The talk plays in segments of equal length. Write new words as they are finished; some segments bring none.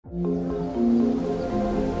G'day.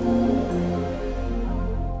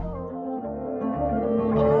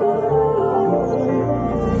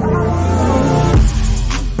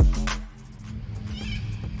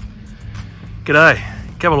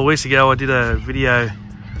 A couple of weeks ago I did a video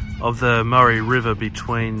of the Murray River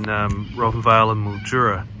between Robinvale and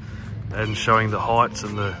Mildura and showing the heights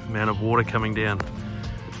and the amount of water coming down.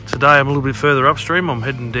 Today I'm a little bit further upstream. I'm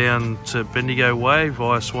heading down to Bendigo Way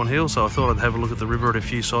via Swan Hill, so I thought I'd have a look at the river at a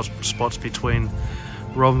few spots between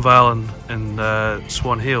Robinvale and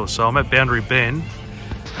Swan Hill. So I'm at Boundary Bend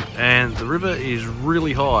and the river is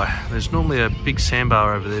really high. There's normally a big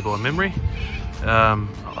sandbar over there by memory.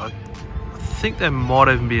 I think there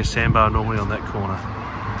might even be a sandbar normally on that corner.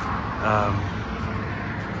 I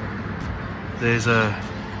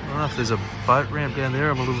don't know if there's a boat ramp down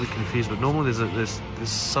there. I'm a little bit confused, but normally there's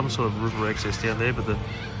some sort of river access down there. But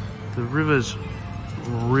the river's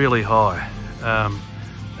really high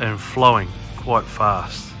and flowing quite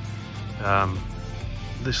fast.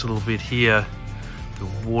 This little bit here, the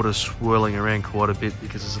water's swirling around quite a bit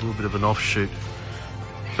because there's a little bit of an offshoot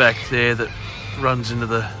back there that runs into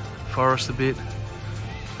the forest a bit,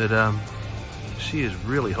 but she is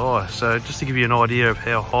really high. So just to give you an idea of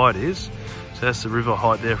how high it is, so that's the river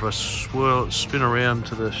height there. If I spin around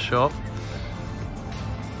to the shop,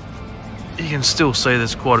 you can still see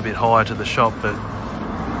there's quite a bit higher to the shop, but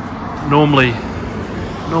normally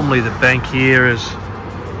the bank here is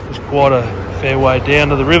quite a fair way down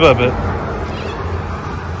to the river, but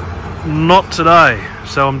not today.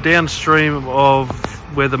 So I'm downstream of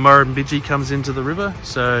where the Murrumbidgee comes into the river,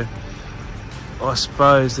 so I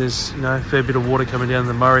suppose there's a fair bit of water coming down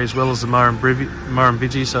the Murray as well as the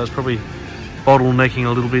Murrumbidgee, so it's probably bottlenecking a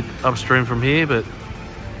little bit upstream from here, but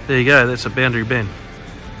there you go, that's a Boundary Bend.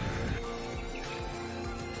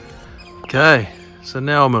 Okay, so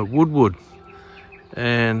now I'm at Woodwood,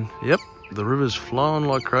 and yep, the river's flowing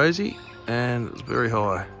like crazy and it's very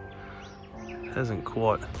high. It hasn't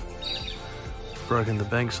quite broken the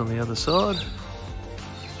banks on the other side,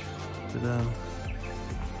 but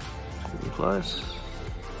pretty close.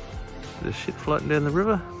 Bit of shit floating down the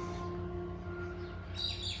river.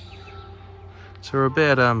 So we're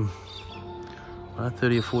about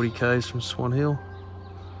 30 or 40 k's from Swan Hill.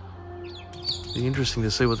 Be interesting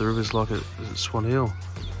to see what the river's like at Swan Hill,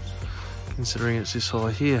 considering it's this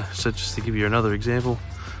high here. So just to give you another example,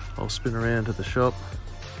 I'll spin around to the shop.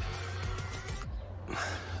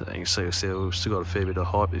 So you can see we've still got a fair bit of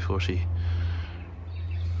height before she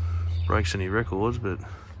breaks any records, but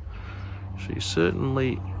she's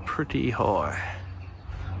certainly pretty high.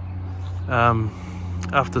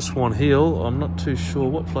 After Swan Hill, I'm not too sure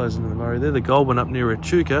what flows into the Murray there. The Goulburn up near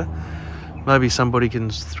Echuca. Maybe somebody can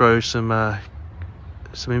throw some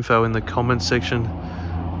info in the comments section.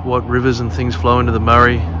 What rivers and things flow into the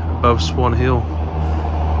Murray above Swan Hill?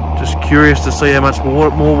 Just curious to see how much more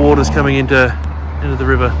water's coming into the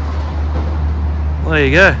river. Well, there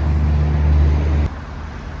you go.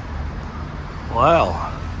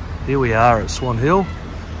 Wow, here we are at Swan Hill.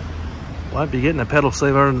 Won't be getting a paddle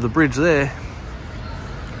steamer under the bridge there.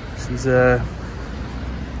 She's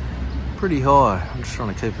pretty high. I'm just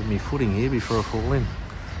trying to keep my footing here before I fall in.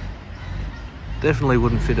 Definitely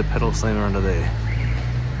wouldn't fit a paddle steamer under there.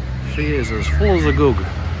 She is as full as a goog.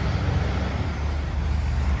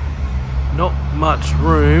 Not much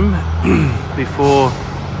room before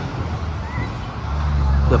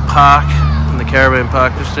the park and the caravan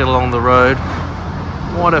park just along the road.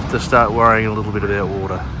 Might have to start worrying a little bit about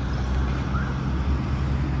water.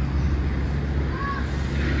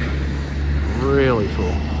 Really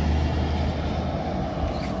full.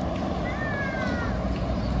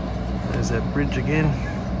 There's that bridge again.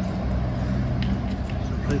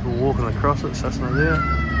 Some people walking across it, sussing it out.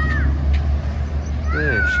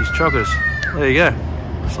 Yeah, she's chockers. There you go.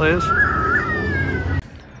 Slayers.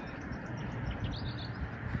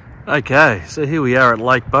 Okay, so here we are at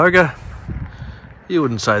Lake Boga. You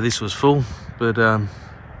wouldn't say this was full, but I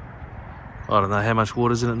don't know how much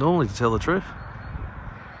water's in it normally, to tell the truth.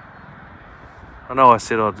 I know I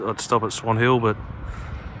said I'd stop at Swan Hill, but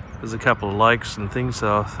there's a couple of lakes and things,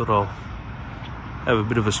 so I thought I'll have a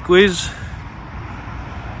bit of a squeeze.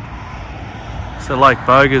 So Lake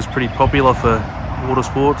Boga is pretty popular for water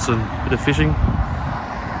sports and a bit of fishing.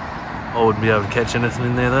 I wouldn't be able to catch anything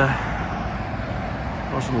in there though.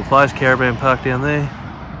 Nice little place, caravan park down there.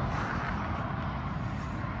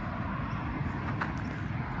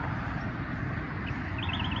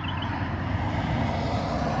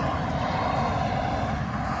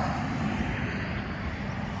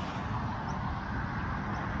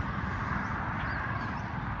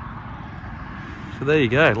 So there you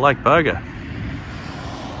go, Lake Boga.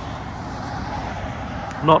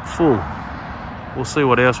 not full. We'll see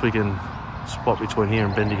what else we can spot between here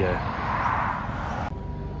and Bendigo.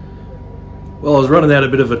 Well, I was running out a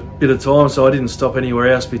bit of time, so I didn't stop anywhere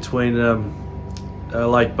else between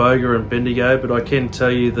Lake Boga and Bendigo, but I can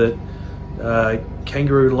tell you that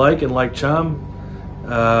Kangaroo Lake and Lake Charm,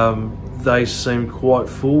 they seemed quite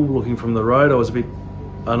full looking from the road. I was a bit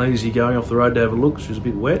uneasy going off the road to have a look. She was a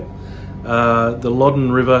bit wet. The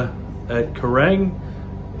Loddon River at Kerrang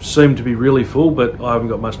seemed to be really full, but I haven't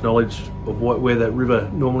got much knowledge of where that river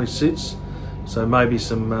normally sits, so maybe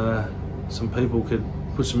some people could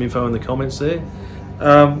put some info in the comments there.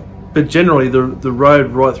 But generally the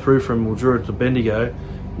road right through from Mildura to Bendigo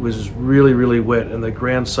was really wet, and the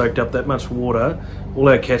ground soaked up that much water. All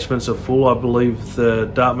our catchments are full. I believe the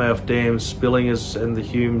Dartmouth Dam's spilling and the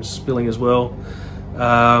Hume's spilling as well.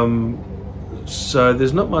 So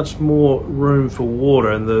there's not much more room for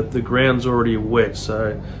water, and the ground's already wet,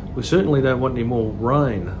 so we certainly don't want any more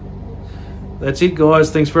rain. That's it,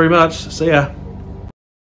 guys. Thanks very much. See ya.